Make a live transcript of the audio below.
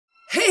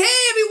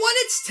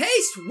It's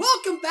Taste!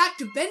 Welcome back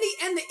to Bendy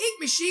and the Ink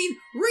Machine,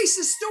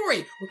 Reece'S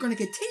story. We're going to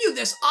continue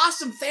this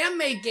awesome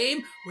fan-made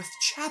game with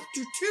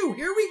Chapter 2.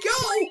 Here we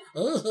go!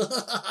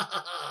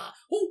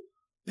 Oh,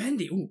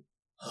 Bendy. Ooh.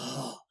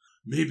 Oh,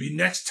 maybe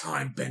next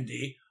time,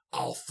 Bendy,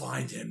 I'll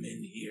find him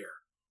in here.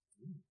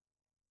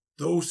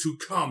 Those who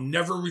come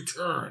never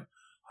return.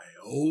 I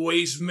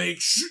always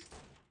make sure.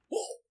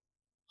 Oh.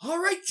 All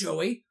right,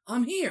 Joey,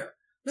 I'm here.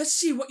 Let's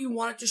see what you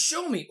wanted to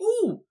show me.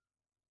 Ooh!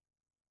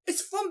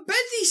 It's from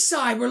Bendy's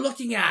side we're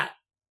looking at.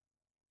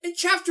 In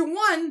Chapter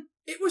 1,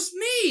 it was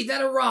me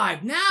that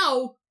arrived.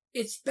 Now,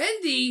 it's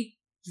Bendy's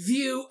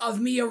view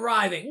of me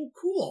arriving. Oh,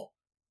 cool.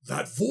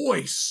 That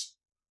voice.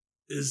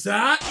 Is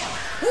that...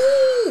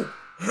 Ooh!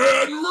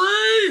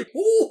 Henry!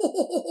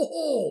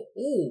 Oh,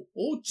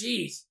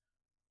 jeez.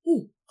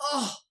 Ooh,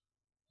 oh,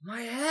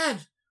 my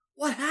head.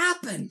 What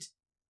happened?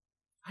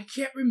 I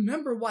can't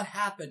remember what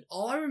happened.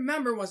 All I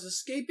remember was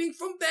escaping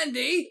from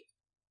Bendy.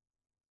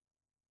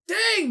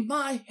 Dang,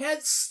 my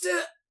head's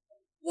still...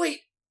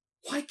 Wait,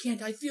 why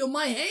can't I feel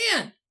my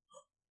hand?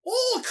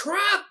 Oh,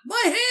 crap,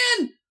 my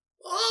hand!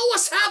 Oh,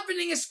 what's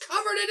happening? It's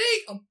covered in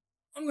ink.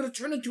 I'm going to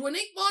turn into an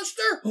ink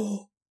monster.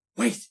 Oh,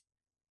 wait,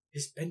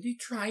 is Bendy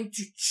trying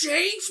to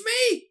change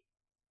me?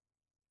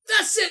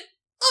 That's it.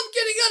 I'm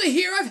getting out of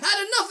here. I've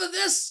had enough of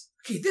this.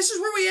 Okay, this is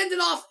where we ended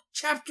off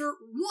Chapter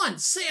 1.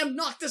 Sam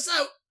knocked us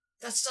out.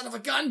 That son of a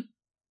gun.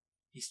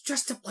 He's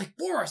dressed up like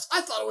Boris.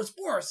 I thought it was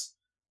Boris.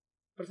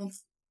 But if I'm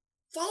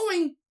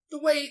following the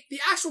way the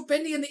actual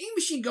Bendy and the Ink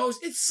Machine goes,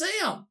 it's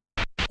Sam.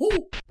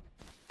 Oh.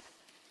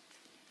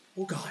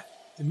 Oh, God.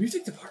 The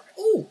music department.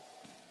 Oh.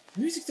 The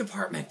music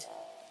department.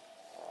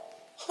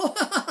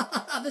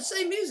 The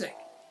same music.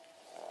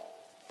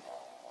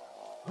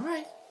 All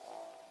right.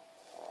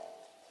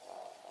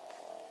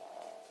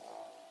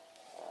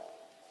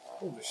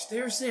 Oh, there's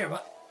stairs there,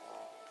 but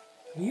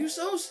can we use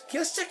those? Okay,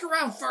 let's check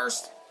around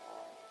first.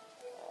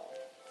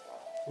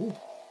 Ooh.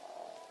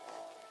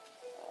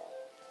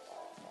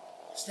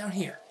 It's down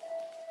here.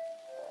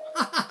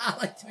 I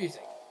like the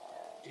music.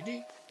 Do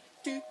do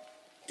do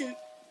do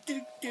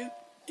do do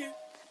do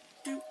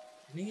do.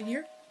 Anything in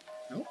here?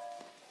 Nope.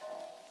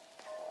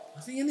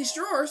 Nothing in these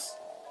drawers.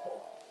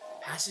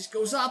 Passage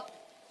goes up.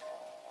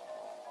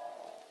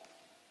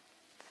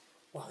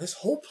 Wow, this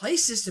whole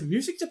place is the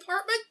music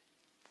department?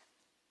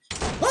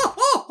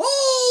 Oh,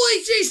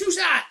 holy jeez, who's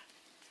that?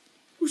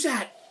 Who's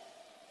that?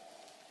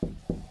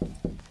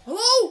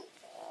 Hello?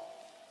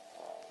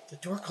 The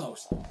door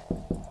closed.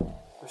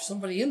 There's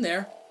somebody in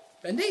there.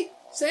 Bendy?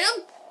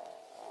 Sam?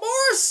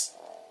 Morris?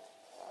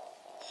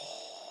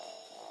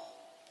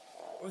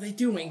 What are they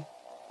doing?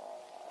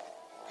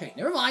 Okay,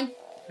 never mind.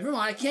 Never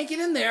mind, I can't get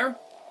in there.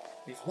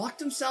 They've locked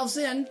themselves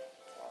in. Okay,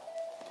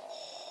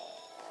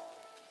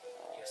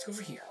 let's go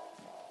over here.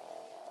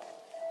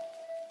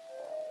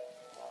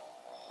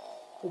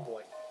 Oh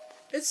boy.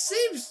 It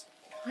seems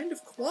kind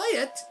of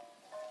quiet.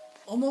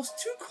 Almost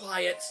too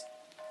quiet.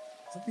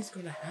 Something's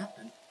going to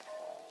happen.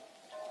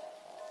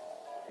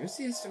 Here's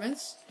the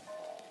instruments.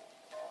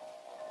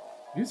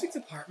 Music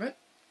department.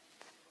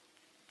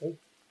 Oh,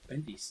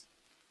 Bendy's.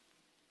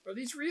 Are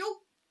these real?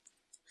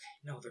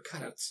 Okay, no, they're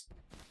cutouts.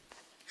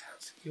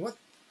 Cutouts. Okay,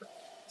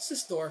 what's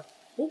this door?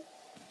 Oh,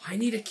 I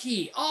need a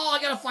key. Oh,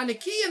 I gotta find a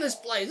key in this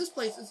place. This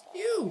place is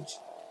huge.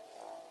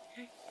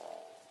 Okay.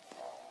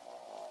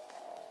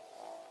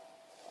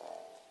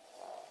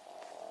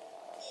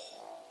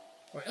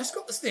 Alright, let's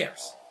go up the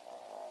stairs.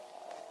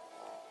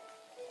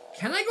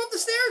 Can I go up the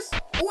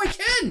stairs? Oh, I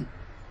can!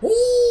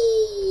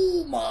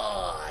 Oh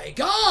my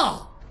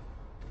God!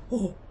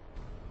 Oh,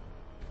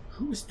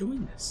 who is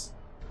doing this?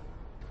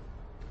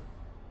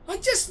 I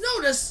just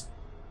noticed,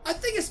 I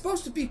think it's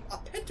supposed to be a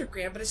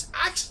pentagram, but it's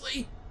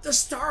actually the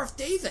Star of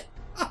David.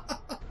 I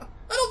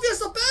don't feel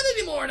so bad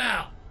anymore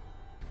now.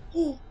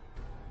 Oh.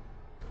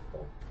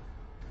 Oh.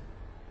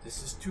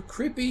 This is too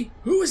creepy.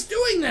 Who is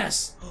doing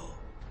this? Oh.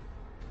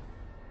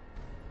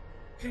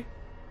 Okay.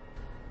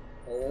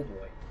 Oh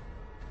boy.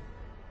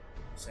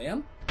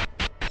 Sam?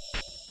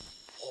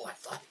 Oh,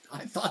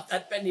 I thought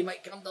that Bendy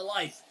might come to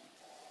life.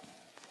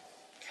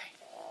 Okay.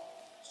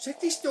 Check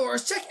these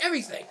doors, check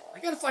everything. I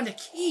gotta find a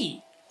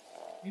key.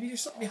 Maybe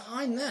there's something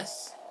behind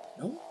this.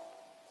 No?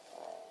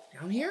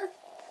 Down here?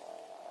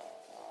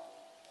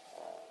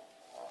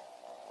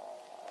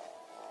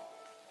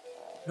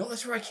 No,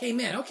 that's where I came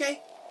in.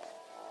 Okay.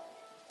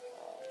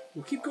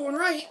 We'll keep going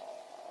right.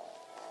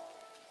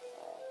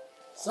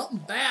 Something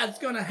bad's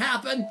gonna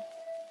happen.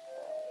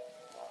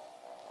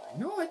 I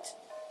know it.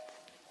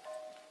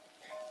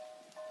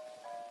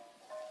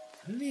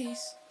 None of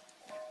these.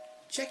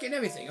 Checking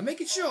everything. I'm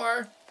making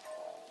sure.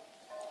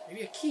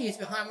 Maybe a key is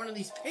behind one of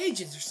these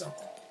pages or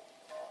something.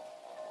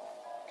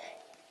 Okay.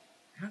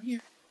 Down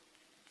here.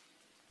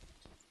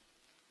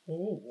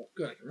 Oh,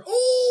 good.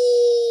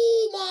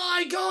 Oh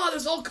my God!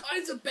 There's all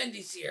kinds of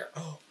Bendys here.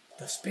 Oh,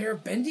 the spare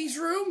Bendy's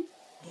room?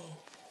 Oh.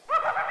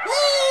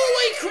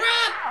 Holy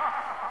crap!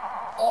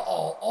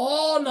 Uh-oh.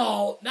 Oh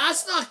no.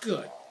 That's not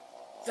good.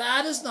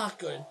 That is not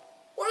good.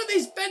 One of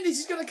these Bendys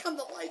is gonna come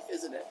to life,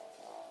 isn't it?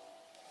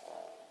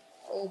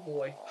 Oh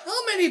boy.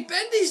 How many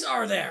Bendies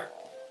are there?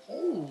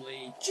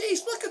 Holy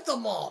jeez, look at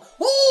them all.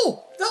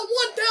 Oh, that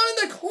one down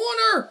in the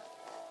corner.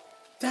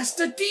 That's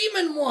the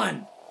demon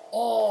one.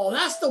 Oh,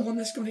 that's the one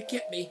that's going to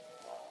get me.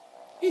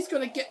 He's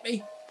going to get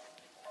me.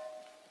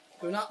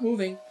 They're not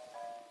moving.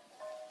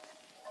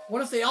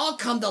 What if they all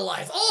come to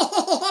life?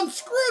 Oh, I'm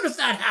screwed if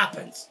that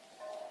happens.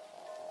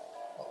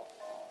 Oh,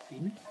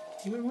 demon?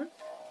 Demon one?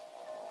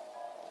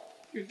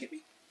 You're going to get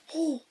me?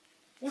 Oh,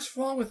 what's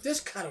wrong with this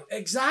cutout?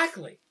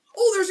 Exactly.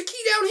 Oh, there's a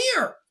key down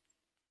here.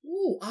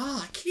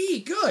 Oh,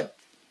 key. Good.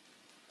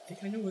 I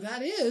think I know where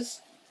that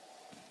is.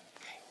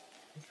 Okay.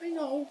 I think I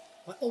know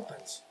what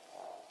opens.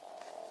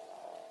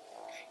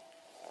 Okay.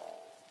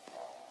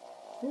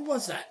 Where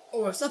was that?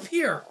 Oh, it's up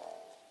here.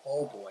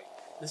 Oh, boy.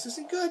 This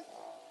isn't good.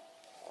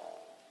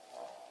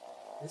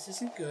 This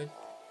isn't good.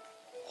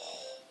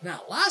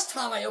 Now, last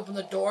time I opened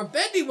the door,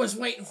 Bendy was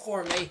waiting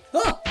for me.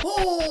 Huh?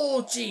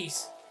 Oh,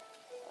 jeez.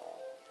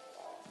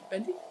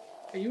 Bendy,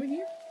 are you in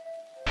here?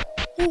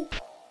 Oh.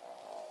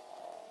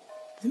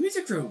 The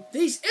music room.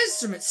 These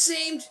instruments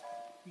seemed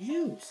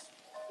used.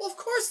 Well, of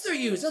course they're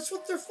used. That's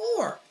what they're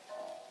for.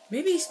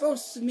 Maybe he's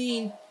supposed to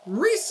mean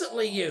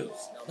recently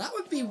used. Now, that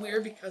would be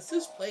weird because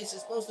this place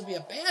is supposed to be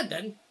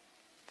abandoned.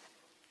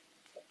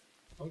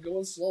 I'm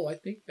going slow. I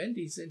think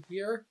Bendy's in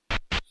here.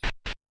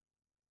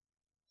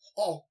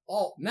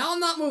 Oh, now I'm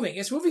not moving.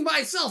 It's moving by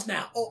itself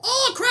now.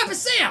 Oh, crap, it's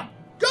Sam.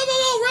 Go,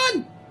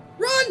 run.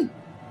 Run.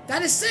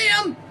 That is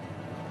Sam.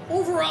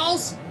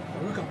 Overalls.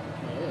 Oh, look.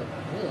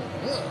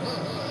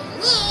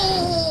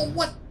 Oh,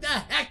 what the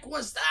heck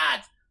was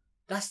that?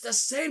 That's the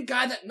same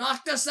guy that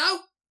knocked us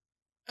out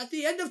at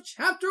the end of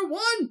chapter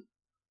 1.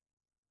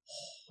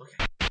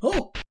 Okay.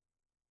 Oh.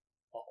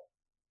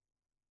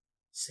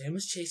 Sam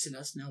was chasing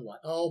us. Now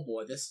what? Oh,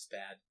 boy, this is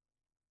bad.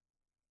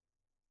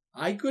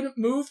 I couldn't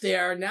move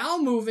there. Now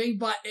I'm moving,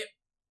 but it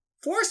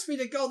forced me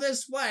to go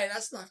this way.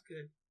 That's not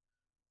good.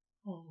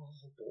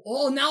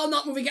 Oh, now I'm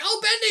not moving.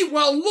 Oh, Bendy!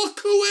 Well,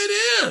 look who it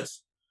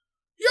is!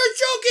 You're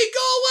joking!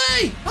 Go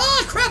away!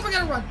 Ah, crap! I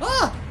gotta run.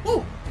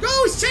 Oh,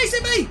 go! He's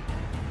chasing me!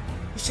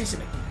 He's chasing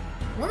me.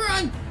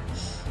 Run!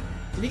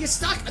 Did he get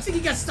stuck? I think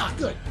he got stuck.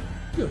 Good.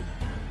 Good.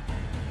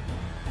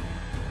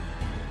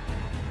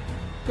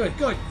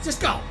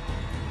 Just go.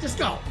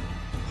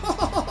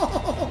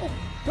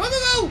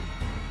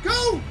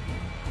 Go!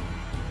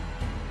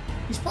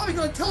 He's probably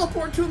going to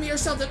teleport to me or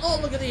something. Oh,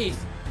 look at these.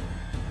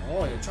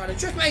 Oh, you're trying to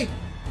trick me.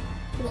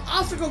 Little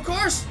obstacle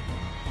course.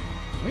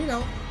 No, you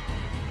don't.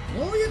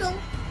 No, you don't.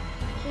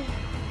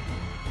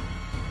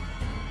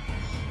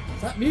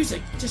 That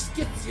music just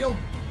gets your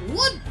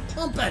blood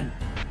pumping.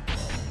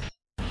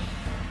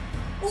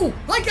 Oh,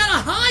 I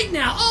gotta hide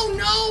now.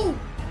 Oh,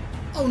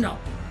 no.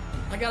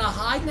 I gotta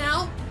hide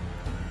now?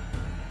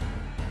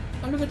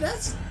 Under the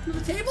desk? Under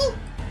the table?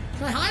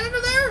 Can I hide under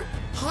there?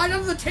 Hide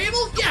under the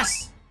table?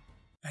 Yes!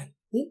 And,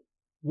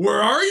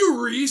 where are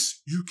you,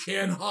 Reece? You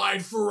can't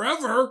hide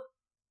forever.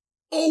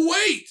 Oh,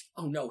 wait!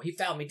 Oh, no, he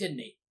found me, didn't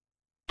he?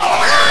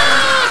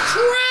 Ah,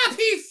 crap!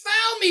 He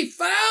found me!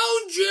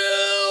 Found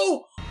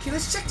you! Okay,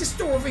 let's check this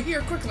door over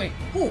here quickly.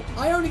 Oh,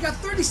 I only got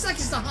 30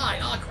 seconds to hide.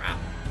 Oh, crap.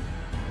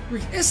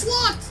 It's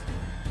locked!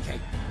 Okay,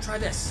 try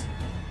this.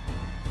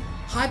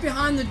 Hide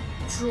behind the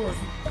drawers.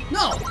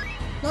 No!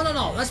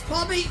 That's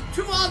probably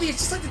too obvious,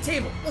 just like the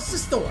table. What's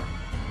this door?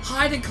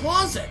 Hide in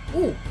closet.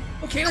 Ooh,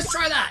 okay, let's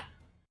try that.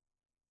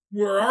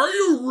 Where are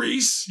you,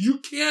 Reece? You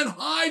can't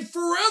hide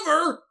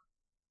forever.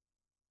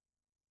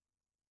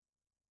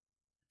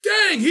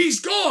 Dang,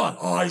 he's gone.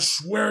 I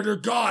swear to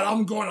God,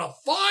 I'm gonna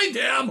find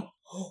him.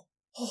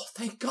 Oh,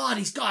 thank God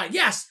he's gone.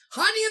 Yes,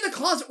 hiding in the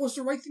closet was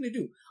the right thing to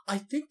do. I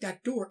think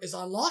that door is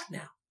unlocked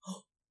now.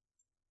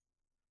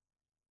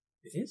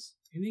 It is?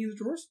 Anything in the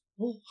drawers?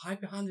 Oh,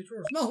 hide behind the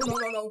drawers. No.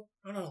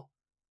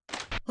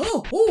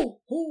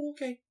 Oh,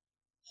 okay.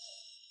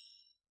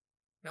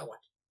 Now what?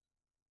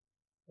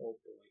 Oh,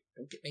 boy.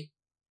 Don't get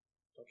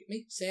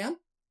me. Sam?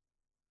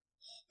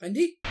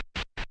 Bendy?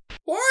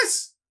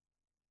 Boris?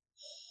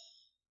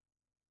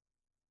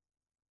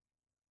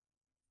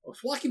 Oh,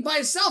 it's walking by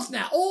itself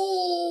now.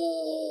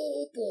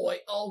 Oh, boy.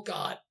 Oh,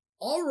 God.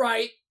 All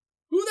right.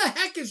 Who the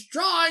heck is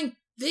drawing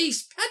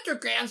these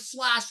pentagrams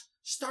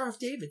 / Star of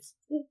Davids?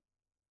 Oh.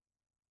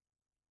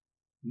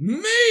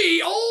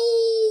 Me?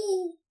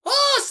 Oh,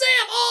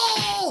 Sam!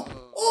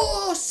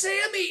 Oh,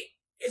 Sammy!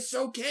 It's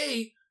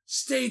okay.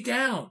 Stay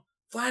down.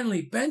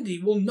 Finally,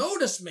 Bendy will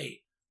notice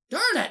me.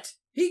 Darn it!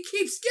 He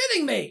keeps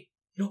getting me.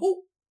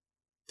 No.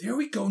 There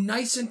we go,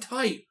 nice and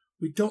tight.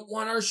 We don't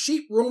want our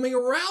sheep roaming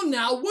around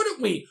now, wouldn't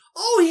we?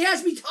 Oh, he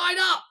has me tied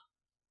up.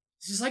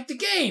 This is like the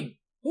game.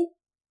 Oh,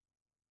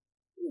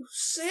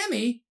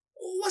 Sammy,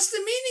 what's the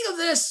meaning of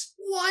this?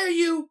 Why are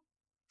you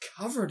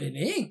covered in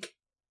ink?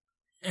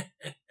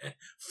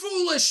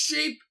 Foolish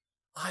sheep!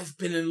 I've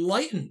been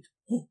enlightened.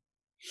 Oh,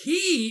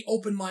 he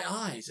opened my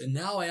eyes, and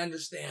now I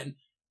understand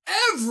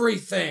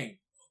everything.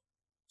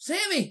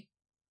 Sammy,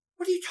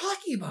 what are you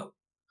talking about?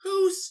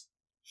 Who's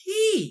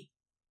he?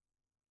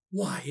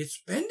 Why,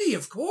 it's Bendy,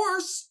 of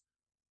course.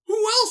 Who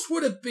else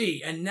would it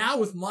be? And now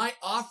with my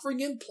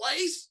offering in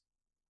place?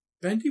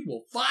 Bendy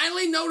will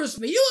finally notice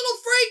me, you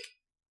little freak!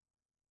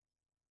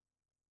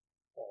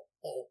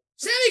 Oh.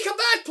 Sammy, come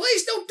back,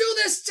 please, don't do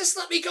this! Just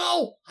let me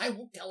go! I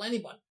won't tell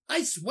anyone,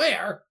 I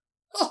swear!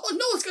 Oh,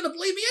 no one's gonna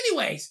believe me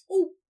anyways!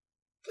 Oh,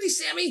 please,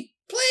 Sammy,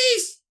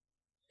 please!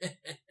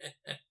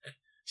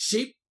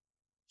 Sheep.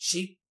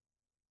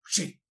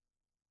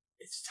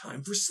 It's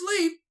time for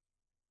sleep.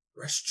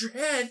 Rest your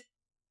head.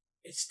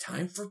 It's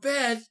time for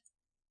bed.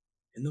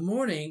 In the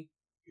morning,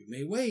 you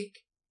may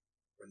wake.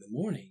 Or in the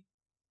morning,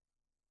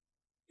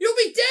 you'll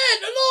be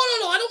dead! No,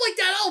 I don't like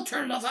that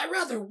alternative. I'd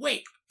rather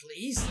wake,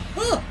 please.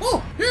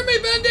 Oh, hear me,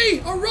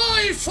 Bendy!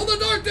 Arise from the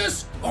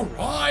darkness!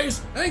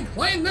 Arise and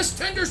claim this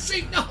tender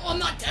sheep! No, I'm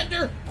not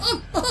tender.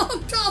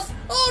 I'm tough.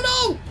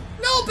 Oh,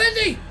 no,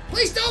 Bendy!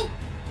 Please don't!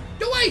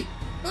 Go away!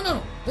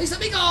 No. Please let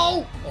me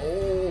go!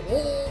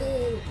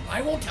 Oh,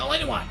 I won't tell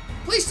anyone.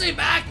 Please stay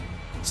back!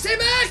 Stay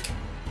back!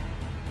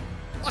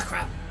 Oh,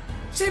 crap.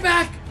 Stay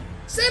back!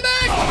 Stay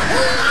back!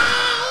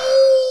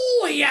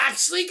 Oh, he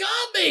actually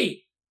got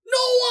me! No!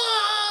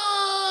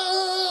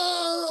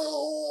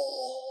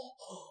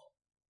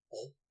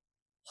 Oh,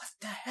 what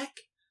the heck?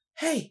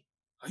 Hey,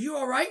 are you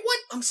alright? What?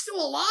 I'm still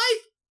alive?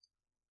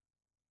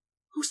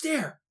 Who's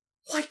there?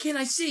 Why can't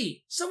I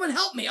see? Someone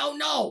help me! Oh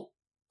no!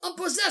 I'm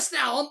possessed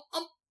now!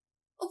 I'm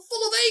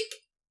full of ache!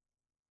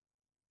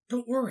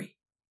 Don't worry.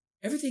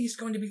 Everything is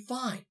going to be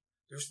fine.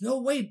 There's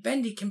no way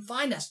Bendy can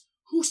find us.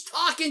 Who's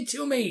talking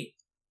to me?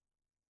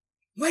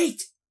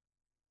 Wait!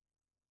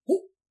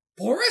 Oh,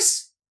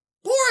 Boris?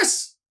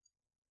 Boris!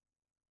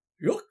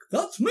 Yuck,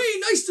 that's me.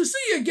 Nice to see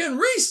you again,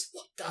 Reece.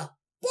 What the?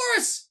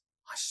 Boris!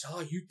 I saw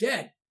you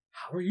dead.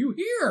 How are you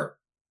here?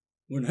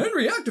 When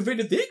Henry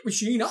activated the ink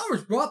machine, I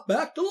was brought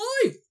back to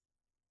life.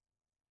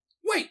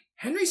 Wait,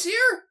 Henry's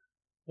here?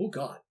 Oh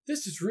God,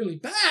 this is really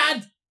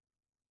bad.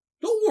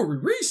 Don't worry,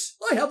 Reece.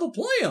 I have a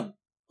plan.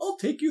 I'll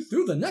take you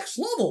through the next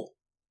level.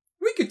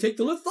 We could take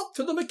the lift up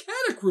to the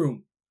mechanic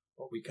room,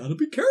 but we gotta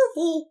be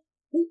careful.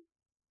 Oh.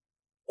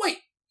 Wait,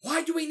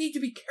 why do we need to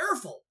be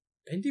careful?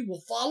 Bendy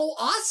will follow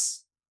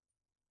us?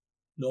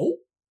 No.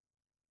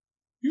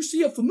 You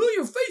see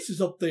familiar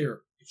faces up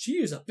there. She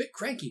is a bit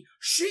cranky.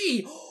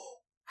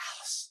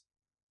 Alice.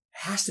 It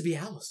has to be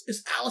Alice.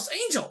 It's Alice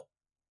Angel.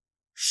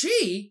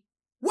 She?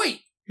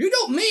 Wait, you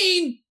don't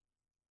mean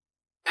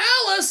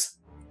Alice?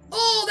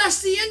 Oh,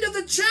 that's the end of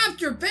the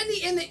chapter.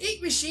 Bendy and the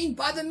ink machine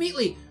by the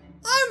Meatly.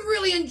 I'm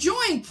really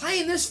enjoying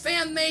playing this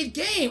fan-made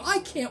game. I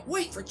can't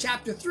wait for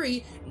chapter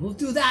 3, and we'll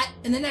do that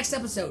in the next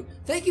episode.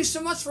 Thank you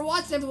so much for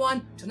watching,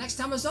 everyone. Till next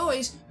time, as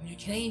always, I'm your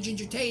Canadian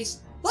Ginger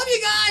Taste. Love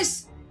you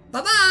guys.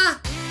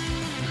 Bye-bye.